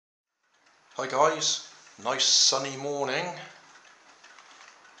Hi guys, nice sunny morning.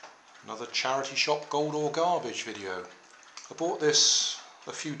 Another charity shop gold or garbage video. I bought this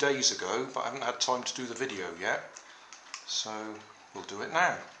a few days ago but I haven't had time to do the video yet, so we'll do it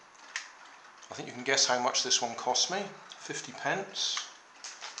now. I think you can guess how much this one cost me. 50p.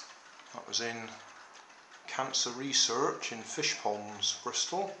 That was in Cancer Research in Fishponds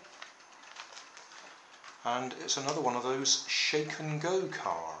Bristol. And it's another one of those shake and go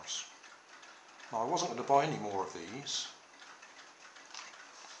cars. Now, I wasn't going to buy any more of these.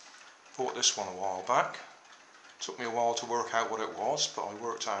 Bought this one a while back. Took me a while to work out what it was, but I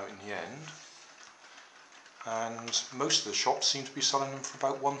worked out in the end. And most of the shops seem to be selling them for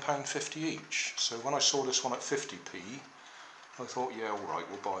about £1.50 each. So when I saw this one at 50p, I thought, yeah, alright,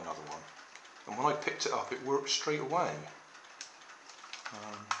 we'll buy another one. And when I picked it up, it worked straight away.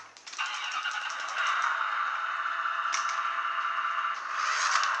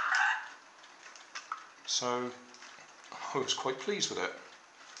 So I was quite pleased with it.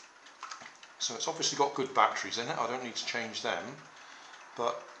 So it's obviously got good batteries in it, I don't need to change them.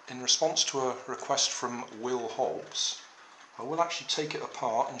 But in response to a request from Will Hobbs, I will actually take it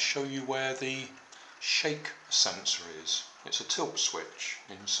apart and show you where the shake sensor is. It's a tilt switch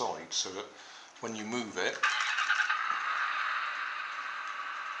inside, so that when you move it,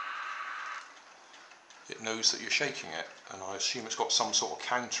 it knows that you're shaking it, and I assume it's got some sort of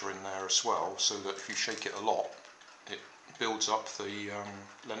counter in there as well, so that if you shake it a lot, it builds up the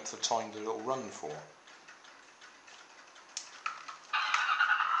length of time that it'll run for. So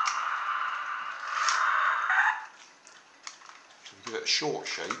if you give it a short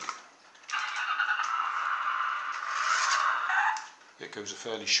shake, it goes a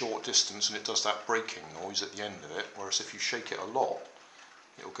fairly short distance and it does that braking noise at the end of it, whereas if you shake it a lot,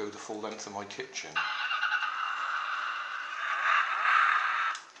 it'll go the full length of my kitchen.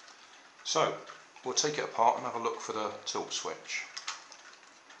 So, we'll take it apart and have a look for the tilt switch.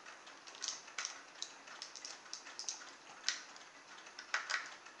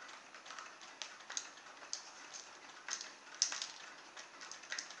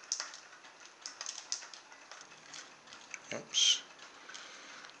 Oops.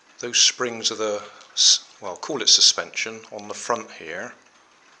 Those springs are the, well, call it suspension on the front here,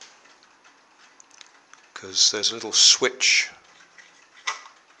 because there's a little switch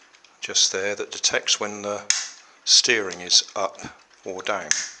just there that detects when the steering is up or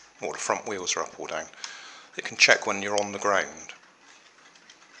down, or the front wheels are up or down. It can check when you're on the ground.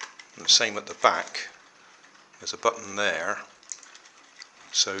 And the same at the back, there's a button there,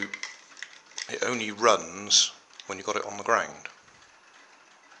 so it only runs when you've got it on the ground.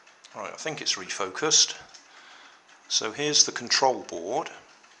 Right, I think it's refocused. So here's the control board.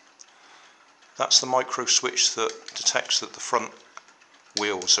 That's the micro switch that detects that the front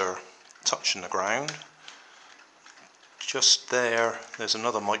wheels are touching the ground. Just there, there's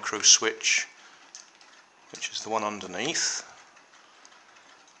another micro switch, which is the one underneath.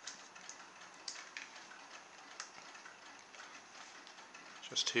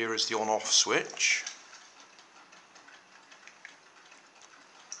 Just here is the on-off switch.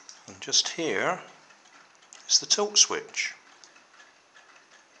 And just here is the tilt switch.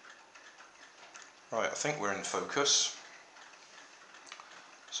 Right, I think we're in focus.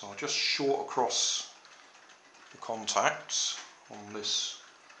 So I'll just short across the contacts on this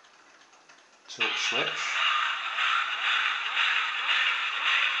tilt switch.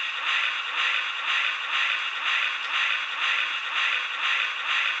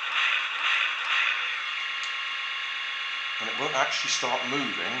 And it won't actually start moving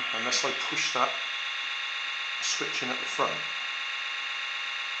unless I push that switch in at the front.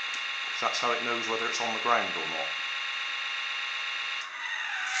 That's how it knows whether it's on the ground or not.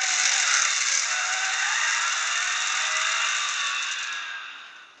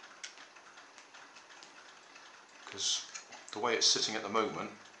 Because the way it's sitting at the moment,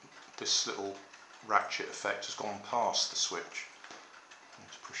 this little ratchet effect has gone past the switch.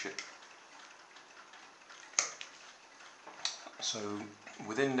 Let's push it. So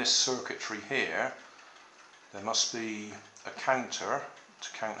within this circuitry here, there must be a counter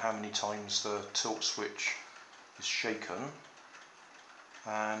to count how many times the tilt switch is shaken,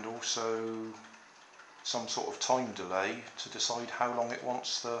 and also some sort of time delay to decide how long it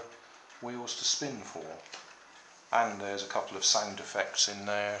wants the wheels to spin for. And there's a couple of sound effects in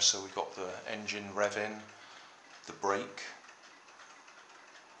there, so we've got the engine revving, the brake,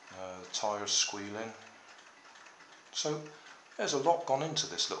 the tyres squealing. So there's a lot gone into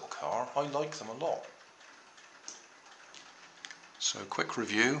this little car. I like them a lot. So quick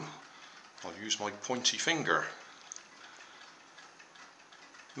review, I'll use my pointy finger.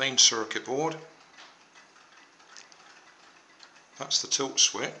 main circuit board. That's the tilt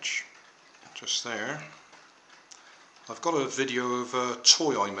switch, just there. I've got a video of a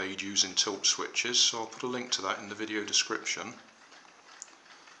toy I made using tilt switches, so I'll put a link to that in the video description.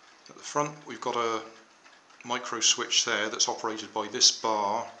 At the front we've got a micro switch there that's operated by this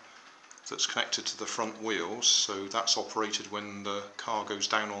bar that's connected to the front wheels, so that's operated when the car goes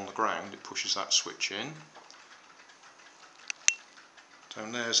down on the ground, it pushes that switch in.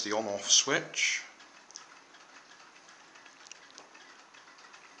 Down there's the on-off switch.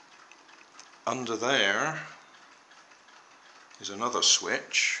 Under there is another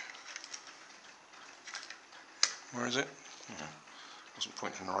switch. Where is it? Oh, wasn't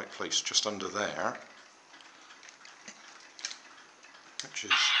pointing in the right place, just under there, which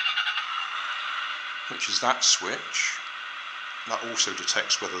is that switch. That also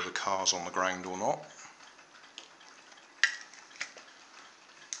detects whether the car's on the ground or not.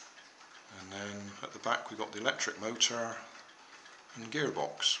 And then at the back we've got the electric motor and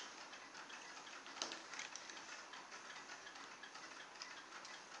gearbox.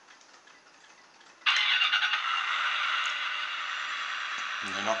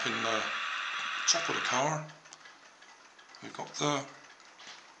 And then up in the top of the car we've got the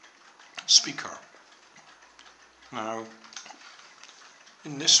speaker. Now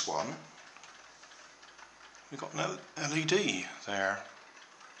in this one we've got an LED there,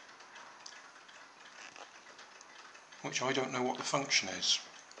 which I don't know what the function is,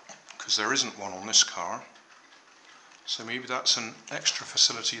 because there isn't one on this car, so maybe that's an extra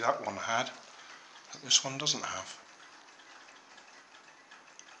facility that one had that this one doesn't have.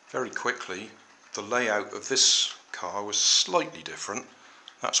 Very quickly, the layout of this car was slightly different.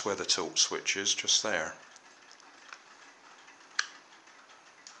 That's where the tilt switch is, just there.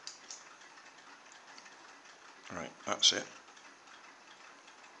 Right, that's it.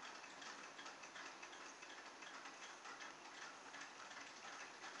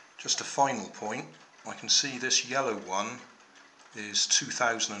 Just a final point, I can see this yellow one is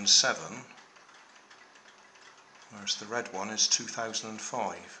 2007, whereas the red one is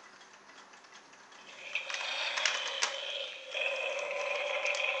 2005.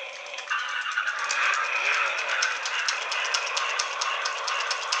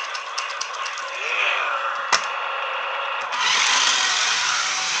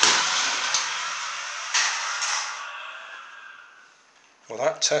 Well,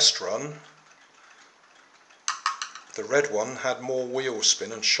 that test run, the red one had more wheel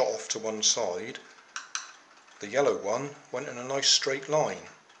spin and shot off to one side. The yellow one went in a nice straight line.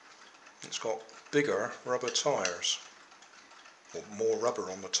 It's got bigger rubber tyres, or more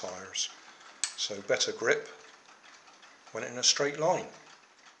rubber on the tyres, so better grip, went in a straight line.